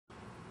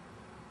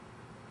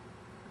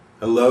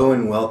Hello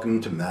and welcome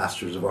to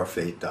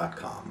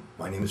mastersofourfate.com.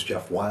 My name is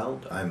Jeff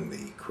Wild. I'm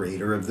the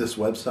creator of this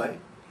website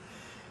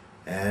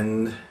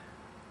and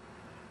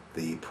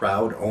the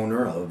proud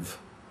owner of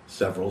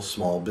several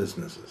small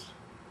businesses.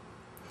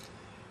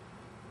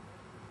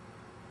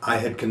 I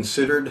had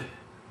considered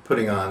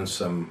putting on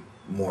some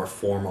more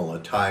formal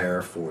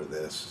attire for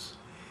this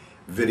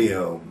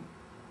video,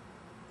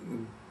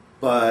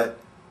 but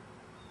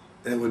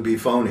it would be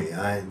phony.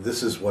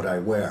 This is what I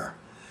wear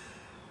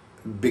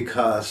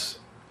because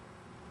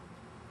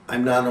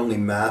I'm not only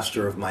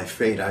master of my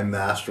fate, I'm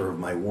master of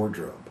my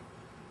wardrobe.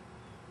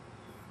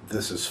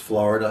 This is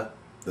Florida,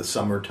 the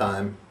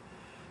summertime,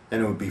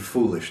 and it would be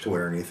foolish to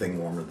wear anything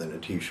warmer than a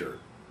t-shirt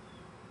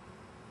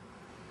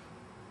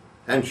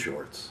and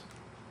shorts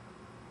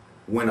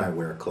when I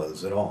wear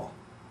clothes at all.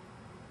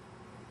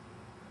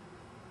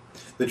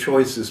 The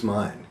choice is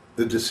mine.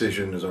 The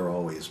decisions are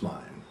always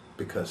mine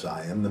because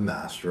I am the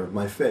master of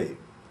my fate.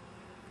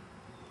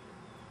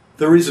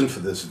 The reason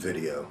for this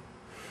video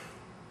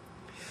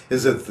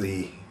is that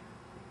the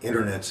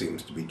internet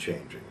seems to be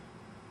changing.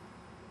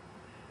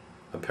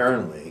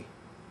 Apparently,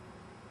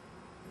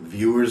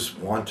 viewers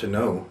want to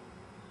know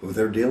who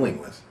they're dealing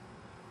with.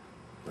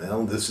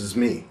 Well, this is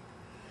me.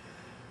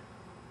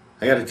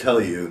 I got to tell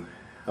you,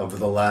 over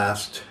the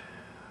last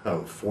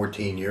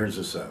 14 years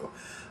or so,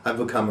 I've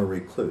become a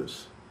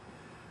recluse.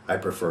 I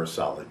prefer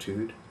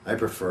solitude. I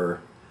prefer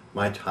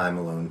my time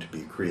alone to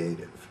be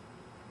creative.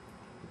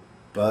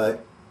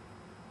 But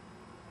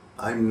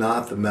I'm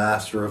not the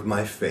master of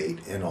my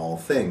fate in all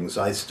things.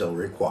 I still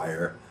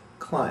require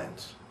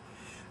clients.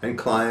 And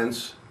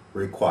clients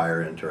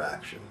require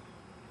interaction.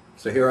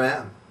 So here I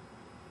am.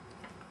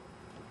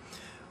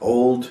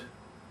 Old,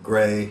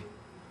 gray,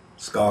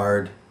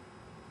 scarred,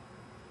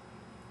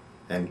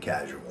 and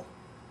casual.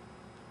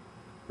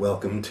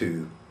 Welcome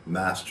to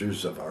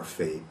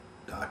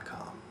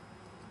mastersofourfate.com.